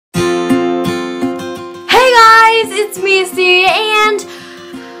it's Missy, and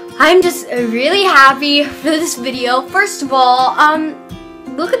I'm just really happy for this video. First of all,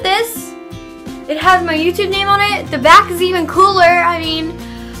 look at this. It has my YouTube name on it. The back is even cooler. I mean,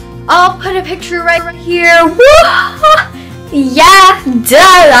 I'll put a picture right here. Woo! Yeah,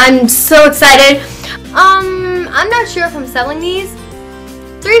 duh, I'm so excited. I'm not sure if I'm selling these.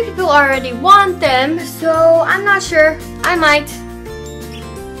 3 people already want them, so I'm not sure. I might.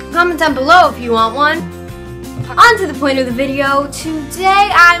 Comment down below if you want one. On to the point of the video. Today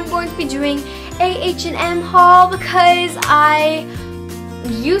I'm going to be doing a H&M haul because I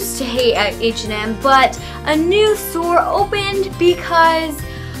used to hate H&M, but a new store opened because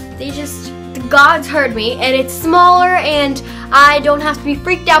the gods heard me, and it's smaller and I don't have to be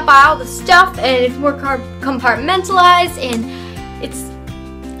freaked out by all the stuff, and it's more compartmentalized, and it's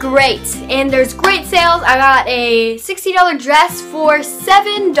great. And there's great sales. I got a $60 dress for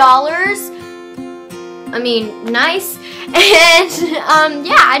 $7. I mean, nice. And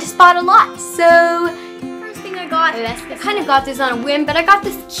yeah, I just bought a lot. So first thing I got, I kind of got this on a whim, but I got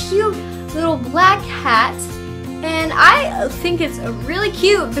this cute little black hat, and I think it's really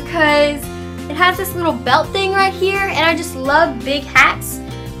cute because it has this little belt thing right here, and I just love big hats.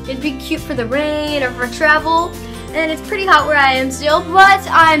 It'd be cute for the rain or for travel, and it's pretty hot where I am still, but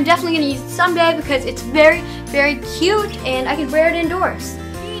I'm definitely going to use it someday because it's very, very cute, and I can wear it indoors.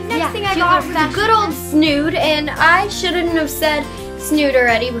 The next thing I got was a good old snood, and I shouldn't have said snood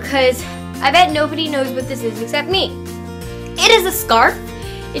already because I bet nobody knows what this is except me. It is a scarf.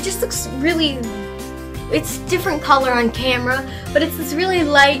 It just looks really, it's different color on camera, but it's this really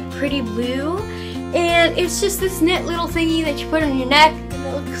light, pretty blue, and it's just this knit little thingy that you put on your neck, and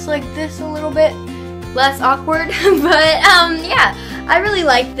it looks like this a little bit less awkward, but yeah, I really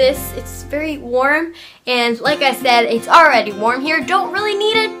like this. It's very warm, and like I said, it's already warm here. Don't really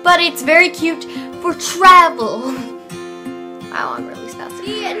need it, but it's very cute for travel. Wow, I'm really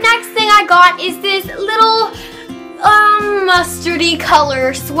spicy. The next thing I got is this little mustardy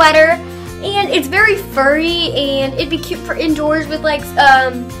color sweater, and it's very furry, and it'd be cute for indoors with like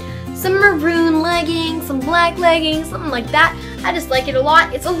some maroon leggings, some black leggings, something like that. I just like it a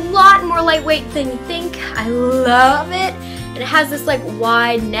lot. It's a lot more lightweight than you think. I love it. And it has this like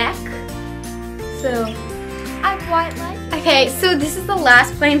wide neck. So I quite like it. Okay, so this is the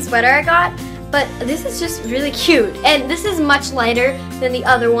last plain sweater I got, but this is just really cute. And this is much lighter than the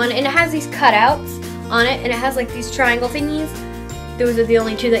other one, and it has these cutouts on it, and it has like these triangle thingies. Those are the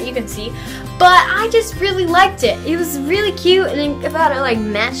only 2 that you can see. But I just really liked it. It was really cute, and I thought it like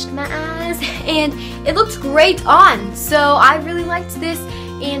matched my eyes, and it looked great on. So I really liked this,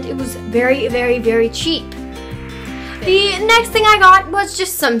 and it was very, very, very cheap. The next thing I got was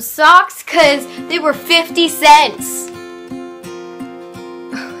just some socks because they were 50 cents.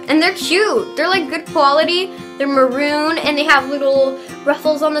 And they're cute. They're like good quality. They're maroon, and they have little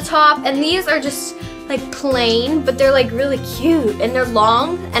ruffles on the top, and these are just like plain, but they're like really cute, and they're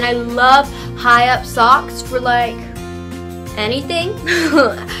long, and I love high up socks for like anything.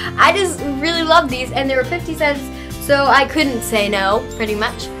 I just really love these, and they were 50 cents, so I couldn't say no, pretty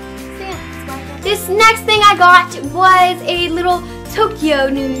much. So yeah, this next thing I got was a little Tokyo,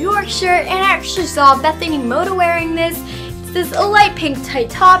 New York shirt, and I actually saw Bethany Moda wearing this. It's this light pink tight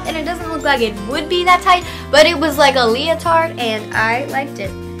top, and it doesn't look like it would be that tight, but it was like a leotard, and I liked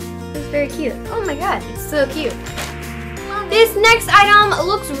it. It was very cute. Oh my god, it's so cute. This next item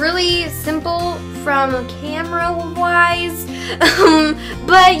looks really simple from camera wise,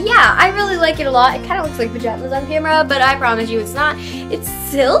 but yeah, I really like it a lot. It kind of looks like pajamas on camera, but I promise you it's not. It's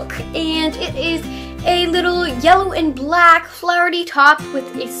silk, and it is a little yellow and black flowery top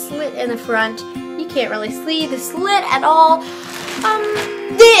with a slit in the front. You can't really see the slit at all.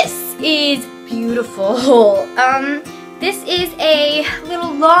 This is beautiful. This is a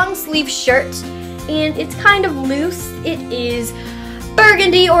little long sleeve shirt, and it's kind of loose. It is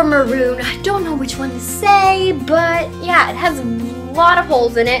burgundy or maroon. I don't know which one to say, but yeah, it has a lot of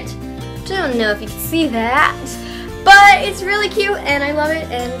holes in it. Don't know if you can see that, but it's really cute, and I love it,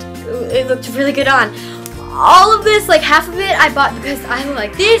 and it looked really good on. All of this, like half of it, I bought because I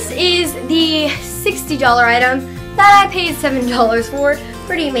like. This is the $60 item that I paid $7 for.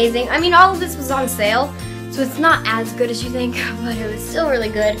 Pretty amazing. I mean, all of this was on sale, so it's not as good as you think, but it was still really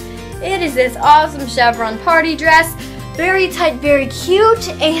good. It is this awesome chevron party dress. Very tight, very cute,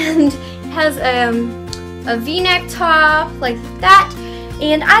 and it has a V-neck top like that,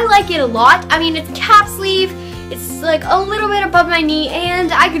 and I like it a lot. I mean, it's cap sleeve, it's like a little bit above my knee,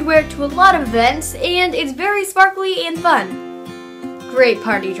 and I could wear it to a lot of events, and it's very sparkly and fun. Great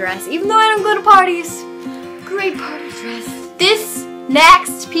party dress. Even though I don't go to parties, great party dress. This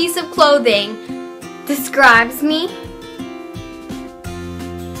next piece of clothing describes me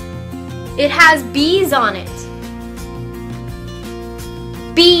It has bees on it.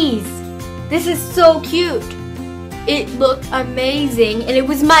 Bees. This is so cute. It looked amazing, and it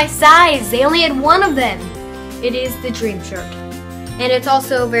was my size. They only had one of them. It is the dream shirt. And it's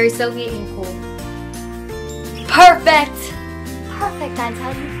also very silky and cool. Perfect. Perfect, I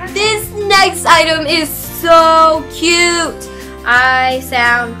tell you. Perfect. This next item is so cute. I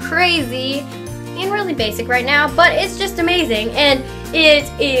sound crazy and really basic right now, but it's just amazing. And it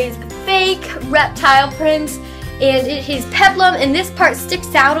is fake reptile print, and it is peplum, and this part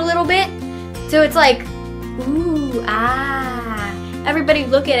sticks out a little bit. So it's like, ooh, ah. Everybody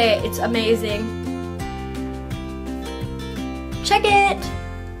look at it. It's amazing. Check it.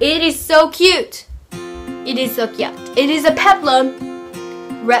 It is so cute. It is so cute. It is a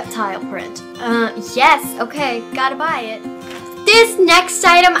peplum reptile print. Yes, okay, gotta buy it. This next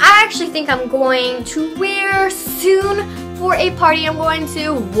item I actually think I'm going to wear soon for a party I'm going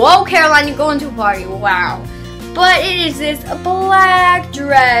to. Whoa, Caroline, you're going to a party, wow. But it is this black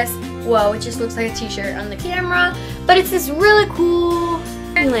dress. Whoa, it just looks like a t-shirt on the camera. But it's this really cool,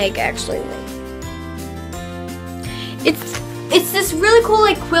 like actually, it's this really cool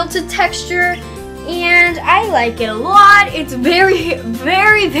like quilted texture, and I like it a lot. It's very,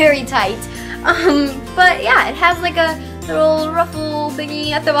 very, very tight. But yeah, it has like a little ruffle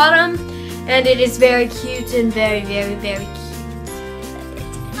thingy at the bottom, and it is very cute and very, very, very cute.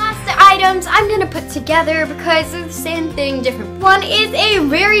 Last items I'm gonna put together because they're the same thing, different. One is a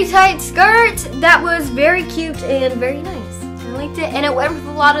very tight skirt that was very cute and very nice. I liked it, and it went with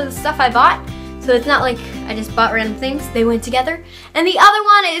a lot of the stuff I bought. So it's not like I just bought random things, they went together. And the other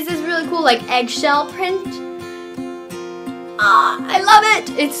one is this really cool like eggshell print. Ah, I love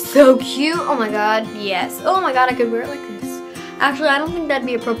it. It's so cute. Oh my god, yes. Oh my god, I could wear it like this. Actually, I don't think that'd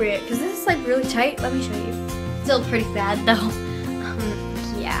be appropriate because this is like really tight. Let me show you. Still pretty bad though.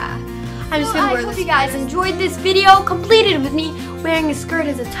 Yeah. I'm just gonna wear this. I hope you guys enjoyed this video, completed with me wearing a skirt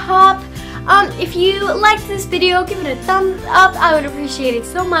as a top. If you liked this video, give it a thumbs up. I would appreciate it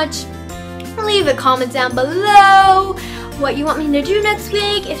so much. Leave a comment down below what you want me to do next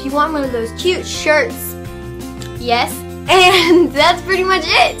week, if you want one of those cute shirts. Yes, and that's pretty much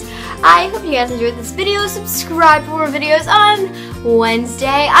it. I hope you guys enjoyed this video. Subscribe for more videos on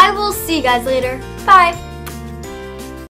Wednesday. I will see you guys later. Bye.